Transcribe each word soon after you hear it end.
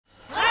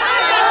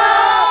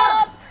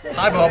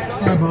Hi, Bob.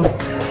 Hi, Bob.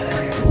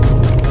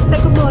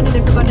 Say good morning,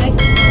 everybody.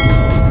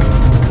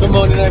 Good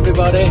morning,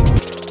 everybody.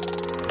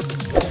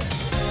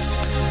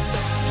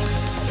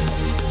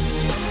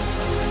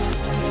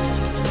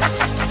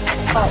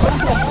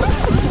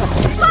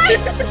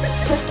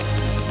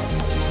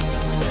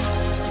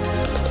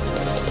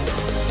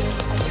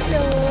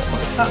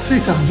 That's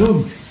it, I'm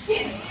done.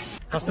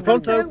 Hasta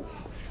pronto.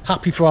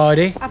 Happy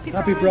Friday.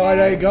 Happy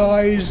Friday,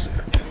 guys.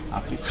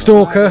 Happy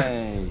Stalker.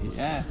 Friday.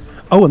 Yeah.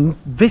 Oh, and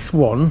this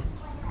one,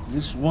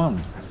 This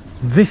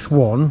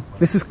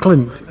is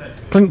Clint.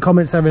 Clint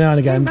comments every now and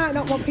again. Might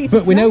not want people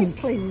But we to know it's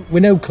Clint. we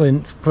know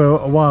Clint for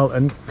a while,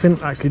 and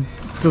Clint actually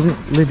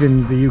doesn't live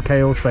in the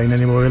UK or Spain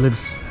anymore. He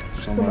lives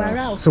somewhere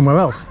else. somewhere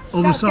else.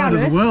 Other side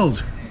of the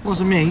world.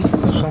 Wasn't me.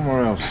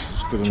 Somewhere else.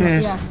 It's good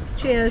Cheers. Yeah.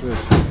 Cheers.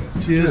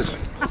 Cheers.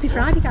 Happy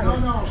Friday,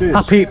 Gareth. Cheers.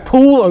 Happy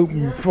pool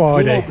open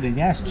Friday. Opening,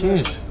 yes,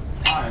 cheers.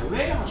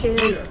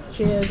 Cheers.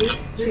 Cheers.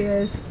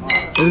 Cheers.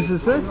 Who's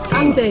this?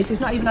 Andy, he's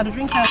not even had a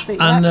drink out of it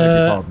And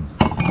yet.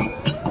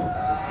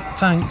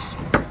 thanks.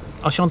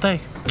 Enchanté.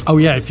 Oh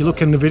yeah, if you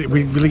look in the video,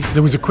 we released.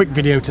 There was a quick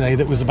video today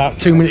that was about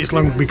 2 minutes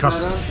long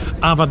because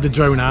I've had the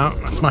drone out.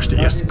 I smashed it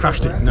yesterday.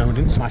 Crashed it. No, I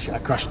didn't smash it. I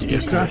crashed it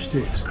yesterday. Crashed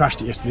it.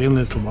 Crashed it yesterday. The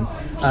little one.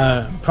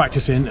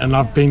 Practicing, and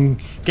I've been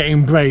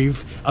getting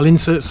brave. I'll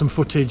insert some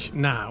footage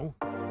now.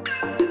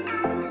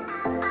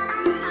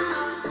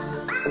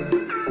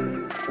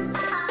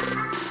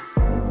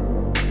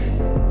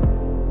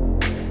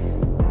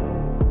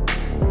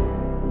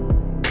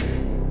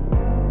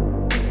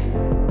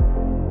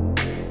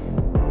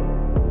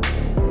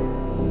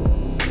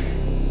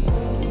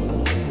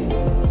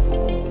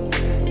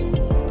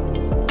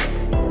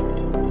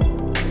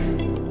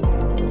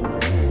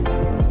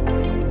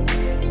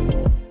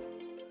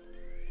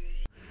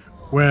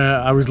 Where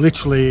I was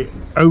literally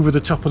over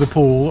the top of the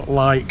pool,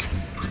 like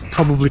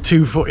probably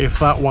 2 foot if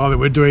that, while they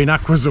were doing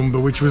aqua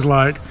zumba, which was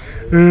like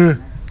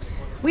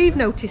We've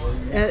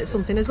noticed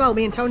something as well.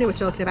 Me and Tony were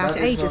talking about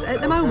it ages.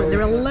 At the moment,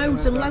 there are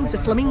loads and loads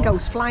of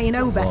flamingos flying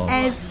over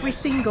every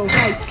single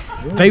day.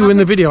 they were in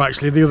the video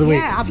actually the other week.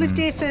 Yeah, I've lived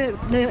here for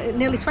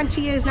nearly 20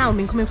 years now and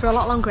been coming for a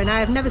lot longer, and I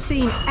have never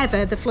seen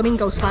ever the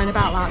flamingos flying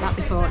about like that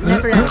before.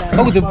 Never ever.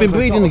 Oh, they've been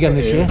breeding again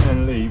this year.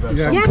 And leave.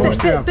 Yeah,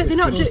 but they're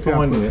not just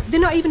finding it.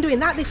 they're not even doing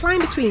that. They're flying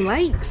between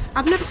lakes.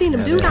 I've never seen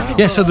them do that before.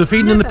 Yeah, so they're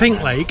feeding in the Never.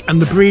 Pink Lake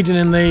and they're breeding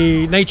in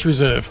the nature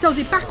reserve. So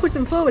they're backwards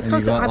and forwards And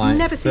you've constantly. got I've like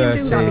never seen them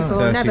do that 30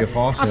 before. or Never.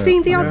 40. I've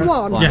seen the odd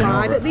one Yeah.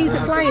 fly, but these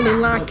are flying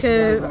in like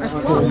a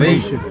flock. V.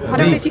 I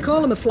don't know if you call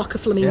them a flock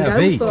of flamingos, Yeah,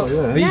 V. but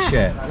V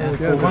shape.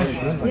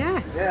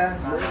 yeah.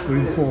 We're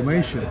in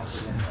formation.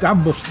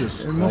 Dam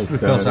busters. It must be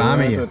because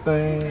I'm here.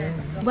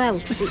 Well,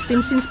 it's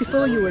been since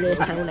before you were here,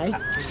 Tony.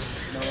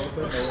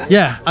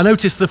 Yeah, I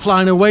noticed they're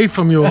flying away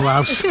from your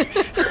house.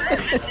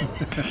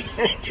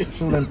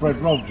 Some of them bread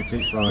rolls you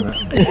keep flying at.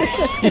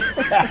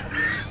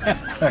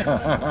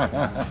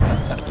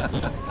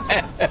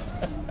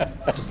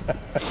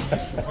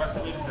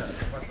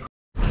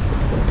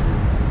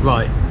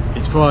 Right,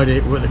 it's Friday,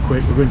 we're at the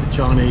Quick, we're going to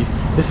Chinese.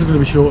 This is going to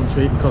be short and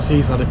sweet because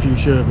he's had a few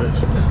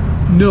sherbets.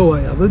 No,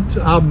 I haven't.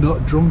 I'm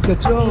not drunk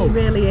at all. It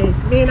really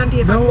is. Me and Andy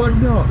have had No,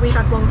 I'm not. We've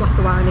had one glass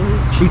of wine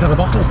each. She's had a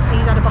bottle.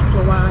 He's had a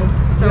bottle of wine.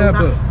 So Yeah,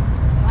 that's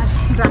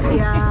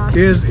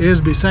gracias.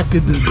 Here's my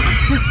second.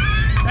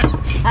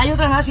 Hay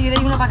otra más y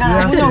queréis una para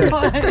cada uno.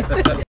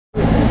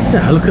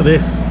 Yeah, look at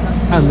this.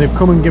 And they've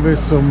come and give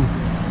us some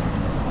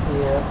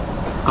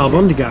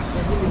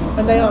albondigas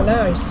And they are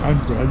nice. And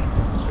bread.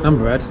 and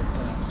bread.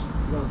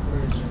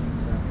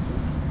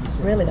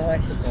 Really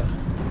nice.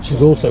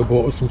 She's also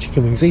bought us some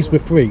chicken wings. These were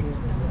free,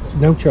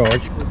 no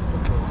charge.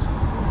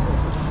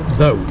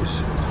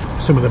 Those,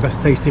 some of the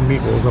best tasting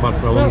meatballs I've had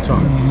for a long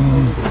time.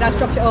 Dad's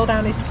dropped it all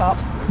down his top.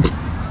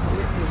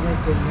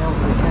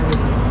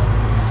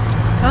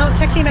 Can't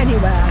take him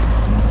anywhere.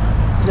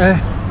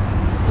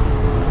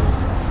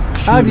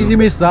 How did you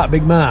miss that,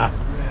 big mouth?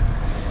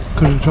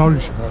 Because it's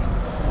orange.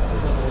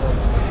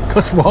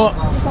 Cause what?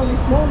 It's only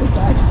small, he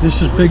said.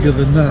 This is bigger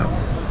than that.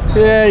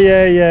 Yeah.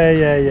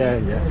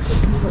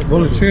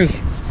 Well, it is.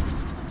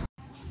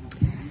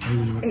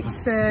 It's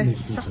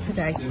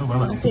Saturday.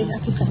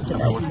 Happy Saturday.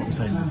 That's what I'm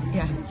saying.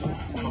 Yeah.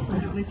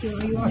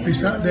 Happy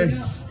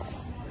Saturday.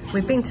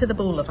 We've been to the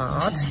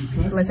Boulevard,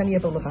 Lasagna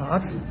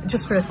Boulevard,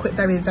 just for a quick,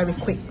 very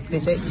quick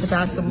visit to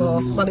buy some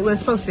more. Well, it was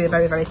supposed to be a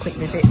very quick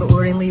visit, but we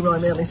were in Leroy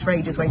Merlin's for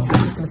ages waiting for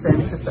customer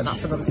services, but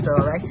that's another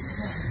story.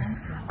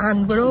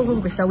 And we're all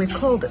hungry, so we've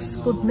called at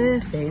Spud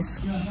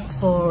Murphys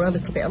for a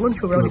little bit of lunch.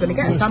 We were only going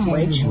to get a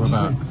sandwich.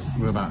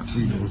 We're about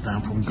 3 doors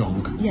down from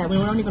Gong. Yeah, we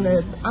were only going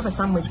to have a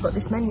sandwich, but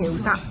this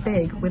menu's that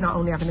big, we're not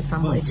only having a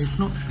sandwich. It's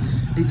not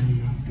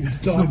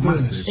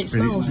massive. It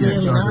smells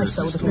really nice,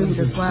 though, the food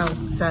as well.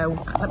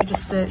 So let me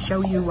just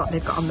show you what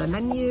they've got on the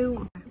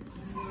menu.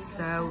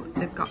 So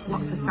they've got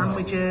lots of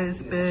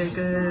sandwiches,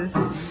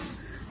 burgers,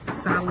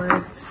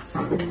 salads,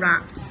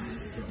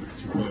 wraps,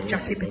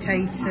 jacket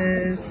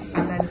potatoes,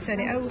 and then turn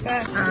it over.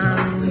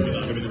 And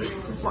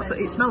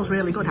it smells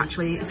really good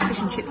actually. It's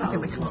fish and chips I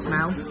think we can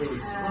smell.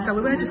 So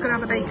we were just going to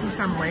have a bacon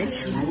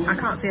sandwich. I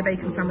can't see a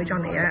bacon sandwich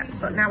on it yet,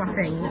 but now I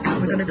think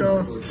we're going to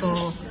go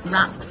for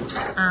wraps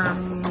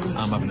and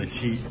I'm having a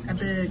cheat. A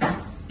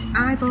burger.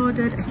 I've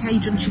ordered a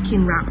Cajun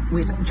chicken wrap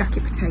with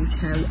jacket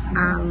potato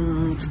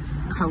and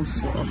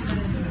coleslaw.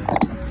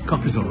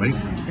 Coffee's alright.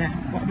 Yeah,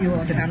 what have you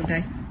ordered,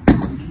 Andy?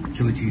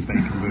 Chili cheese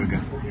bacon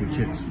burger with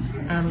chips.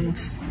 And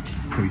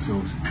Curry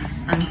sauce.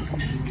 And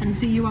can you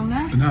see you on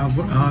there? And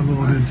I've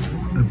ordered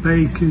a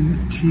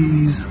bacon,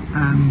 cheese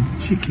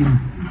and chicken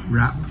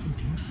wrap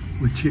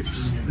with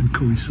chips and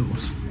curry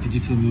sauce. Did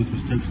you feel yours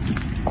was toasted?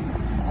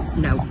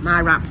 No, my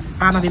wrap.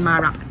 I'm having my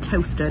wrap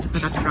toasted. My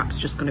dad's wrap's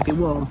just going to be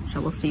warm,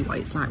 so we'll see what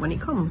it's like when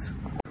it comes.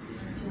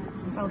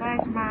 So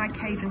there's my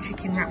Cajun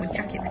chicken wrap with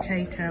jacket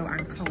potato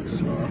and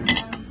coleslaw.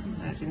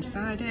 There's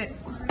inside it.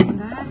 In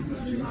there.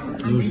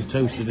 Yours is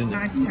toasted, isn't it?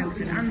 Nice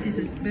toasted.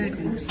 Andy's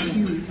burger looks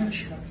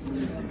huge.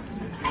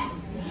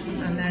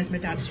 And there's my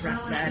dad's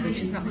wrap there, which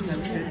is not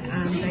toasted.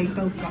 And they've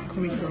both got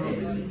curry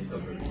sauce.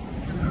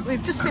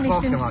 We've just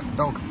finished in. Like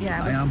dog.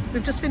 Yeah, I am.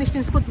 We've just finished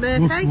in Spud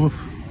Murphy. Woof,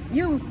 woof.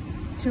 You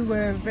two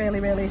were really,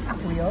 really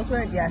happy with yours,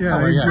 weren't you? Yeah,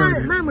 I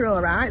enjoyed it. Mine were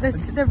all right.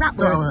 The wrap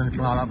Don't were. have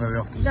anything like that very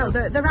often. No,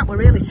 So. the wrap were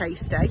really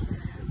tasty.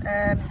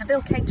 The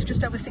bill came to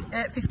just over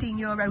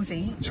 €15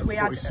 each. We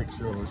had 46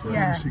 euros.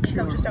 yeah, €46,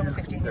 so just over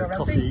 €15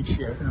 Coffee each. each,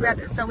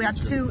 yeah. We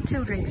had two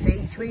drinks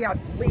each. We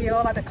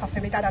all had a coffee.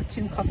 My dad had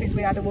 2 coffees.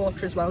 We had a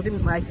water as well,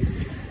 didn't we?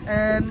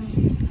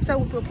 So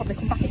we'll probably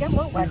come back again,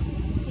 won't we?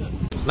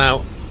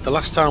 Now, the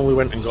last time we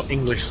went and got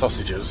English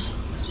sausages,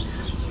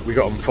 we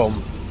got them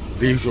from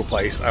the usual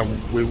place,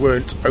 and we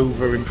weren't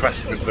over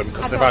impressed with them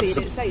because they've had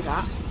some didn't say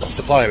that.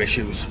 supplier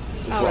issues.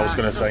 Is what I was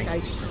going to say.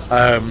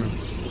 Okay.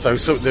 So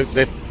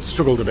they've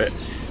struggled a bit.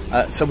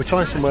 So we're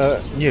trying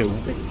somewhere new.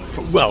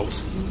 Well,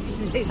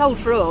 It's old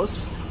for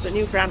us, but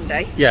new for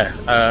Andy.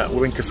 yeah,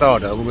 we're in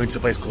Quesada. We're going to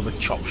a place called the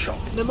Chop Shop.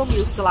 My mum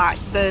used to like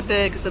the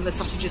burgers and the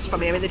sausages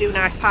from here, and they do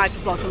nice pies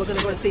as well, so we're going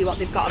to go and see what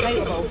they've got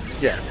available.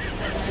 Yeah.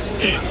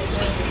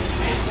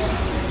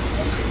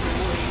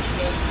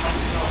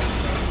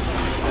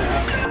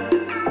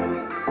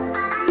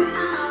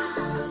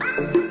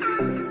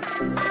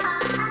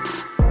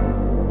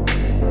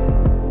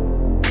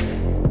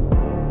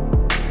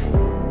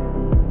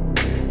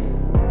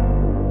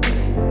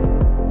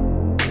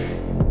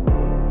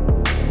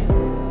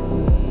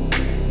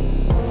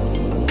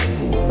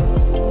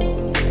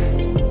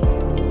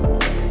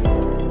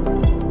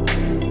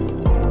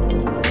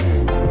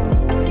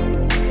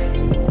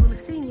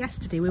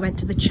 We went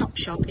to the Chop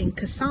Shop in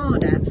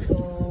Quesada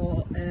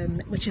for,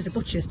 which is a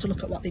butcher's, to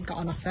look at what they've got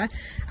on offer.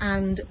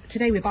 And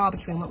today we're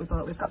barbecuing what we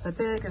bought. We've got the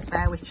burgers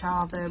there, which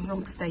are the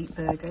rump steak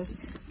burgers.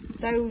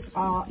 Those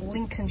are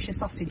Lincolnshire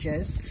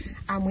sausages.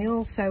 And we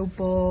also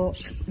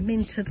bought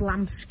minted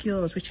lamb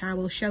skewers, which I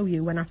will show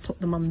you when I put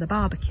them on the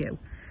barbecue.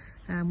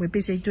 We're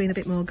busy doing a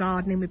bit more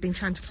gardening. We've been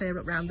trying to clear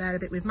up around there a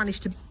bit. We've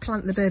managed to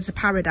plant the birds of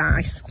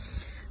paradise,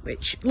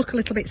 which look a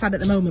little bit sad at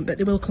the moment, but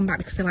they will come back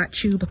because they're like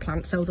tuber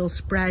plants, so they'll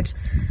spread.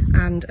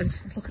 And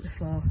look at the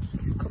floor,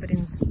 it's covered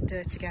in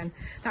dirt again.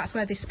 That's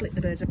where they split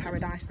the birds of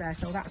paradise there,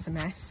 so that's a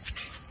mess.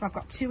 So I've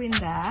got 2 in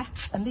there,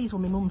 and these were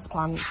my mum's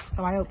plants,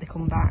 so I hope they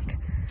come back.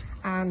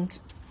 And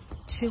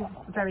 2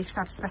 very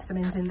sad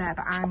specimens in there,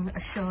 but I'm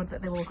assured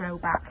that they will grow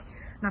back.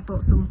 And I've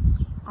bought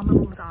some, on my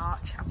mum's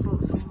arch, I've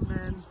bought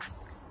some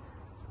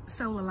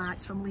solar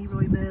lights from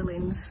Leroy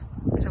Merlin's,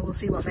 so we'll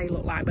see what they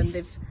look like when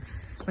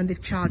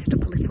they've charged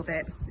up a little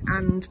bit.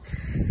 And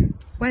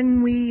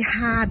when we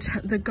had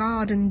the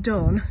garden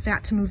done, they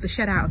had to move the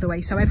shed out of the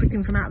way, so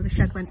everything from out of the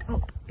shed went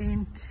up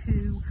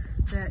into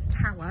the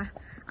tower,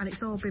 and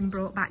it's all been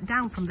brought back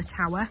down from the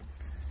tower,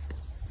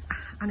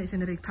 and it's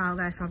in a big pile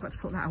there, so I've got to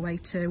put that away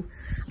too.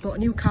 I bought a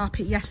new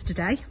carpet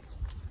yesterday,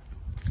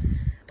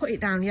 put it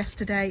down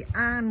yesterday,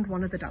 and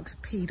one of the dogs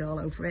peed all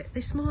over it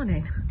this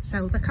morning.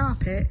 So the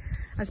carpet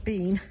has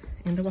been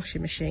in the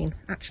washing machine.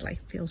 Actually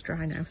feels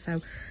dry now, so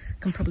I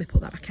can probably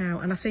put that back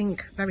out. And I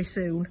think very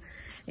soon,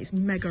 it's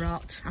mega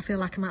hot. I feel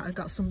like I might have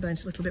got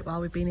sunburnt a little bit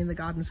while we've been in the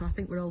garden, so I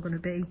think we're all going to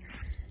be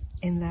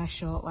in there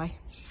shortly.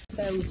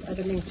 Those are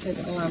the minted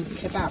lamb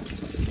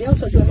kebabs. They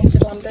also do a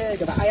minted lamb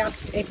burger, but I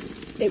asked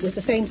if it was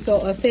the same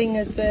sort of thing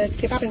as the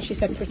kebab, and she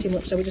said pretty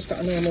much, so we just got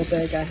a normal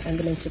burger and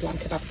the minted lamb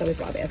kebab, so we've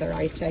got a bit of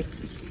variety.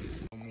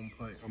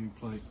 On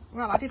plate.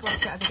 Well, I did want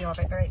to get a video of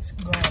it, but it's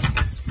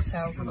gone.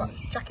 So we've got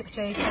jacket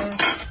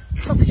potatoes,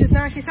 sausages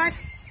now, she said,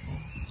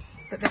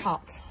 but they're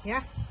hot,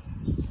 yeah?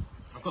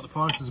 I've got the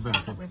prices of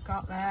everything. We've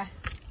got there.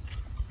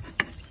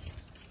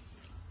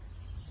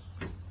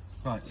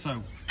 Right,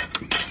 so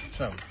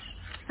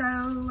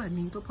a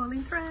needle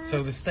pulling thread.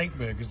 So the steak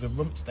burgers, the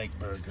rump steak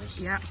burgers,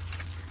 Yeah,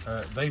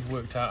 they've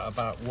worked out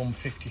about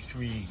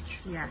 $1.53 each.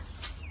 yeah.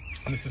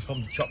 And this is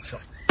from the Chop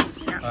Shop.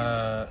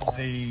 Yeah.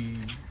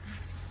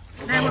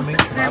 They're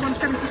They're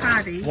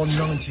 175 each.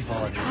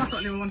 195 each. Oh, I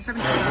thought they were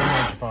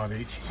 175. 195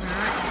 each.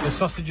 Right. The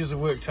sausages are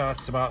worked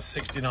out at about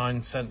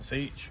 69 cents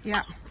each.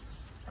 Yeah.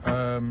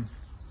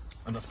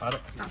 And that's about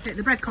it. That's it.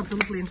 The bread cobs are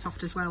lovely and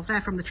soft as well.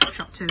 They're from the Chop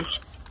Shop too.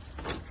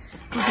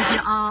 We'll give you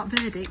our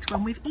verdict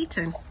when we've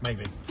eaten.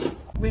 Maybe.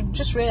 We've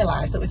just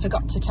realised that we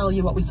forgot to tell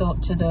you what we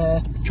thought to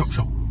the Chop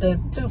Shop. The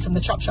food from the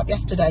Chop Shop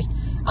yesterday,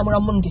 and we're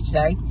on Monday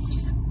today.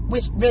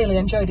 We really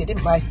enjoyed it,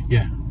 didn't we?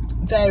 Yeah.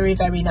 Very,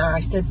 very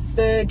nice. The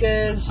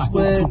burgers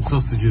were... I want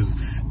some sausages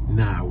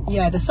now.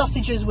 Yeah, the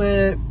sausages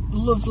were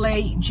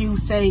lovely,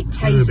 juicy,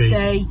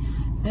 tasty.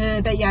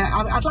 But yeah,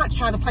 I'd like to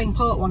try the plain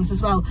pork ones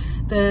as well.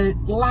 The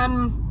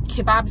lamb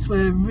kebabs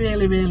were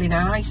really, really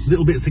nice.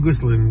 Little bits of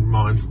gristle in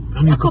mine.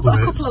 Only a couple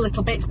of of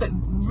little bits, but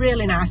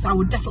really nice. I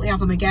would definitely have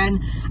them again.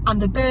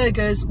 And the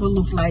burgers were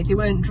lovely. They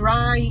weren't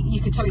dry.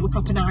 You could tell it were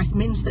proper nice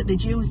mince that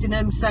they'd used in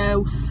them.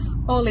 So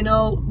all in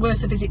all,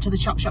 worth a visit to the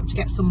Chop Shop to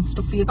get some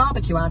stuff for your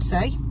barbecue, I'd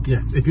say.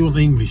 Yes, if you want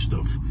the English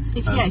stuff.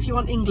 If you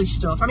want English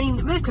stuff. I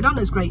mean,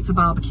 Mercadona's great for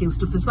barbecue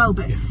stuff as well,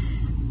 but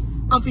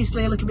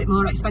obviously a little bit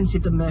more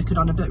expensive than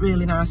Mercadona, but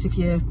really nice if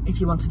you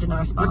wanted a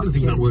nice barbecue. I didn't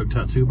think that worked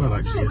out too bad,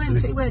 actually. No,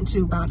 it weren't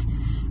too bad.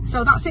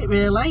 So that's it,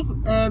 really.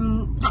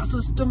 That's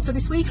us done for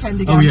this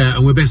weekend again. Oh yeah,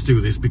 and we best do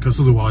this because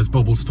otherwise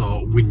Bob will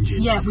start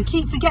whinging. Yeah, we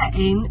keep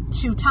forgetting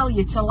to tell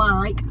you to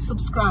like,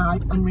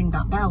 subscribe and ring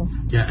that bell.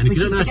 Yeah, and if you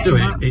don't know how to do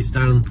it, it's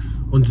down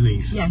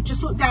underneath. Yeah,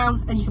 just look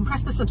down and you can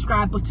press the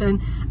subscribe button,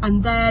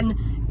 and then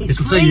it's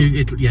it'll free.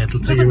 It'll tell you.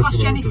 It doesn't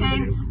cost you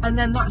anything, and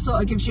then that sort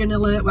of gives you an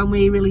alert when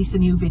we release a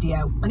new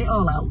video, and it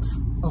all helps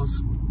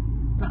us.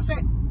 That's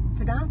it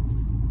for now.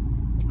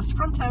 Hasta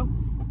pronto.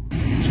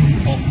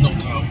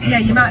 Yeah,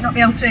 you might not be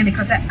able to hear me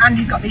because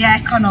Andy's got the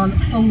aircon on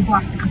full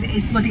blast because it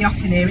is bloody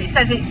hot in here. It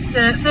says it's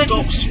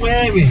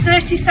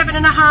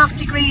 37.5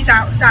 degrees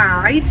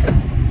outside,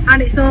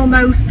 and it's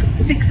almost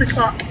 6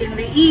 o'clock in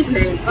the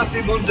evening.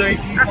 Happy Monday.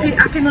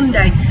 Happy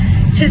Monday.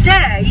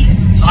 Today.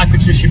 Hi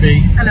Patricia B.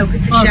 Hello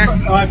Patricia.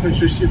 Hi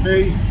Patricia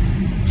B.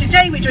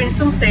 Today we're doing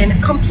something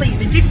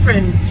completely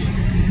different.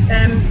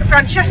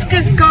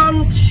 Francesca's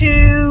gone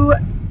to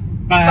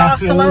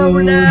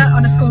Barcelona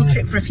on a school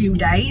trip for a few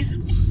days,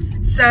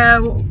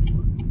 so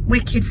we're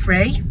kid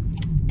free,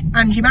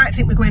 and you might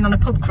think we're going on a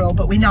pub crawl,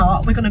 but we're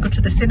not. We're going to go to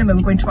the cinema.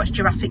 We're going to watch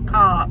Jurassic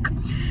Park.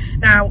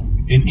 Now,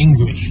 in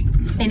English.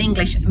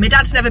 My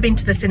dad's never been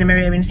to the cinema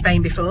here in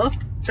Spain before,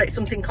 so it's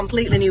something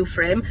completely new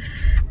for him.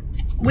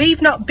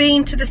 We've not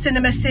been to the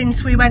cinema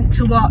since we went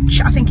to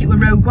watch, I think it was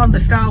Rogue One, the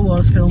Star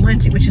Wars film,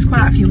 weren't it, which is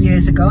quite a few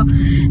years ago.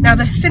 Now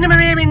the cinema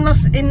here in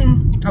Los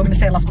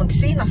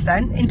Montesinos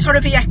then, in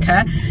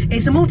Torrevieja,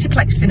 it's a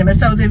multiplex cinema,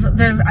 so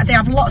they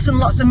have lots and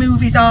lots of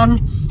movies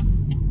on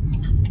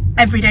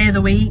every day of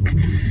the week.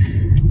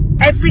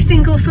 Every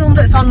single film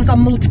that's on is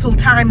on multiple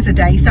times a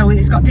day, so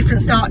it's got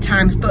different start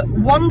times, but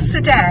once a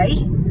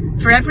day,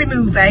 for every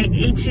movie,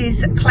 it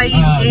is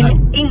played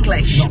in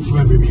English. Not for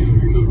every movie.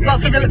 Well,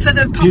 for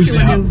the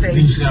popular movies.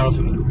 We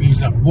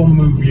usually have one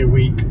movie a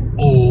week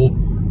or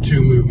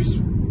 2 movies.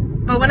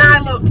 Well, when I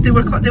looked, there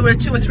were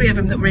 2 or 3 of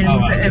them that were in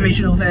the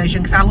original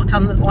version, because I looked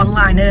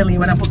online earlier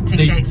when I booked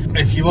tickets.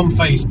 If you're on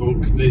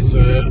Facebook, there's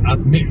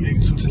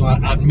something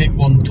like Admit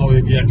One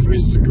Torrevieja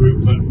is the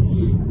group that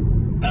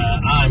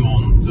I'm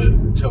on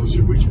that tells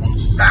you which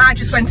ones. But I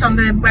just went on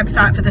the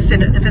website for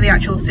the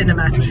actual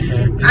cinema. And it's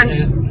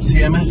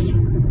CMF.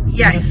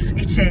 Yes,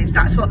 it is.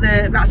 That's what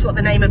the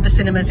name of the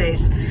cinemas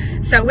is.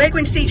 So we're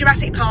going to see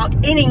Jurassic Park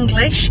in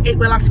English. It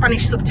will have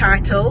Spanish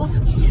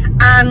subtitles,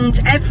 and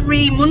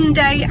every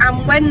Monday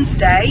and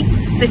Wednesday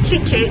the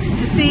tickets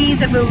to see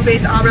the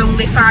movies are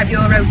only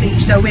 €5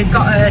 each. So we've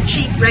got a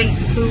cheap rate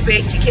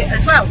movie ticket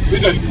as well.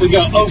 We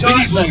got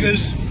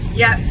openings.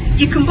 Yeah,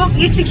 you can book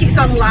your tickets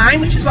online,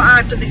 which is what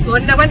I've done this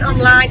morning. I went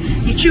online,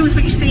 you choose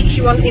which seats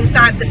you want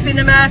inside the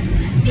cinema,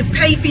 you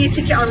pay for your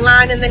ticket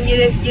online, and then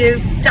you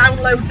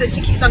download the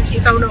tickets onto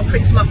your phone or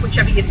print them off,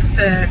 whichever you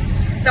prefer.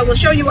 So we'll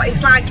show you what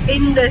it's like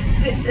in the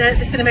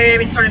cinema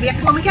here in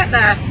Torrevieja when we get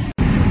there.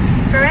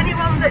 For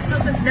anyone that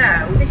doesn't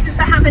know, this is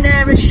the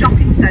Habanera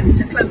shopping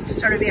centre close to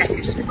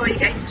Torrevieja, just before you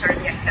get into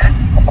Torrevieja.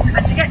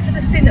 And to get to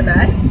the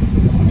cinema,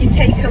 you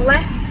take a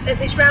left at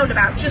this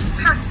roundabout just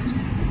past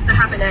the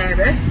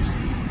Habaneras.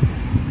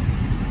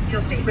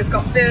 You'll see we've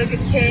got Burger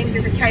King,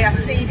 there's a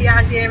KFC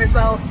behind here as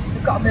well,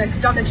 we've got a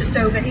Mercadona just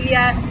over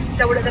here.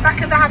 So we're at the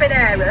back of the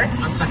Habaneras.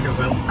 And Taco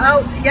Bell.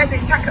 Oh yeah,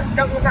 there's Taco,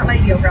 don't want that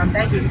lady over,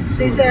 Andy.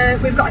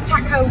 We've got a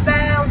Taco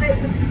Bell, there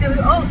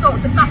are all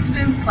sorts of fast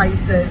food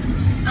places.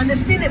 And the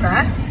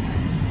cinema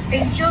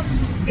is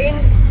just in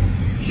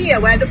here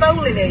where the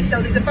bowling is.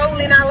 So there's a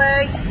bowling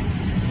alley.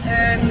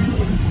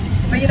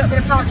 Are you not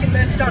going to park in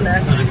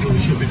Mercadona? No,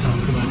 should be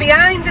talking about.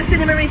 Behind the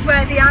cinema is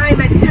where the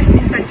IMED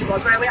testing centre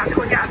was, where we had to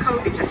go and get our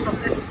COVID test from.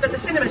 But the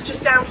cinema's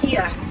just down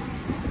here,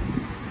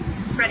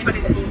 for anybody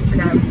that needs to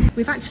know.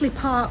 We've actually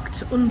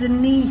parked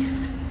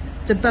underneath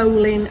the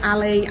bowling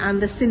alley and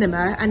the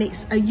cinema, and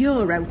it's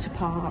 €1 to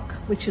park,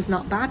 which is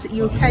not bad.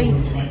 You pay,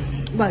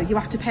 well, you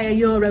have to pay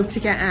 €1 to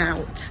get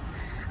out.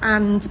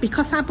 And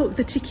because I booked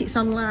the tickets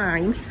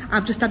online,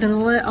 I've just had an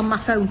alert on my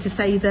phone to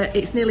say that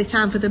it's nearly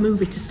time for the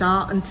movie to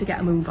start and to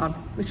get a move on,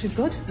 which is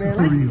good,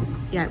 really.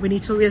 Yeah, we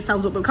need to hurry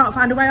ourselves up, but we can't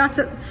find a way out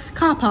of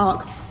car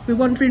park. we're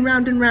wandering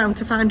round and round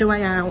to find a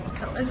way out.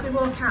 So as we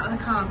walk out of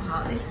the car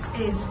park, this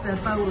is the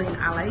bowling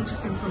alley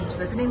just in front of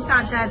us, and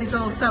inside there there's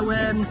also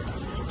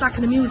it's like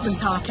an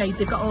amusement arcade.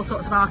 They've got all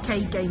sorts of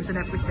arcade games and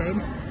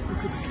everything.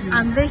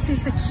 And this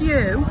is the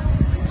queue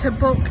to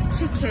book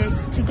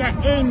tickets to get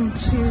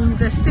into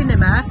the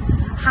cinema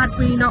had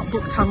we not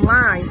booked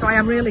online. So I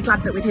am really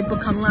glad that we did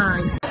book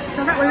online.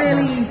 So that were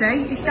really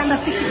easy. You scanned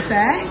our tickets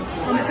there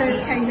when we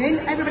first came in.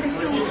 Everybody's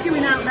still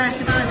queuing out there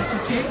to buy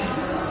the tickets.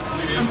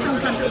 I'm so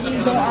glad that we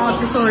bought ours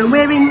before. And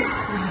we're in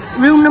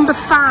room number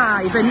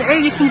 5, and here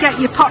you can get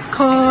your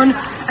popcorn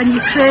and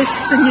your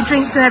crisps and your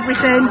drinks and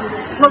everything.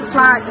 Looks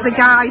like the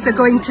guys are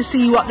going to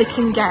see what they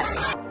can get.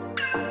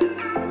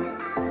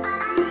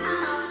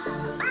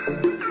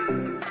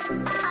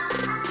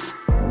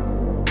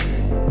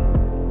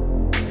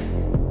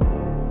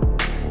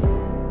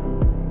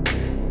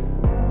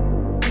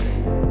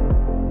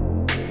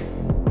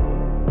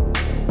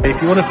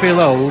 If you want to feel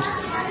old,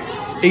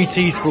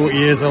 E.T.'s 40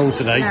 years old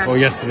today, or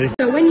yesterday.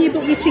 So when you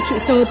book your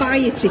tickets or buy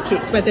your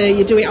tickets, whether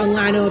you do it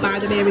online or buy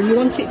them here, and you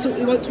want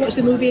to watch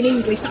the movie in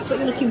English, that's what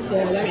you're looking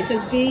for. Where it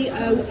says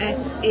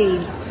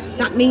VOSE,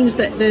 that means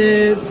that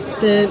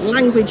the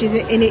language is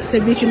in its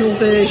original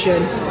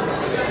version.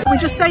 We're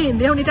just saying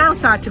the only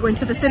downside to going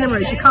to the cinema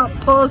is you can't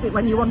pause it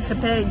when you want to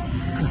pee.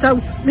 So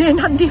me and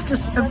Andy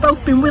have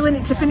both been willing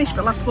it to finish for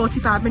the last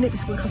 45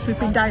 minutes because we've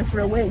been down for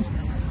a wee.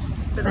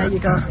 But there you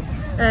go.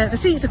 The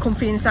seats are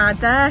comfy inside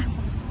there.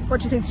 What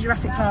do you think of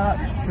Jurassic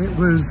Park? It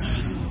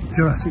was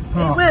Jurassic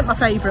Park. It weren't my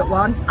favourite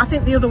one. I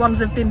think the other ones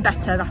have been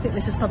better. I think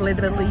this is probably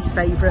the least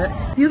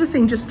favourite. The other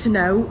thing just to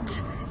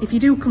note, if you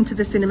do come to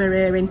the cinema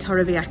here in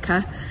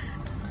Torrevieja,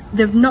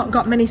 they've not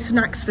got many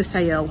snacks for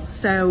sale.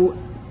 So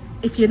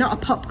if you're not a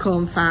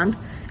popcorn fan,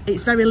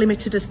 it's very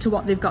limited as to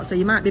what they've got. So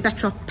you might be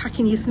better off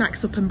packing your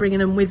snacks up and bringing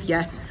them with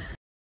you.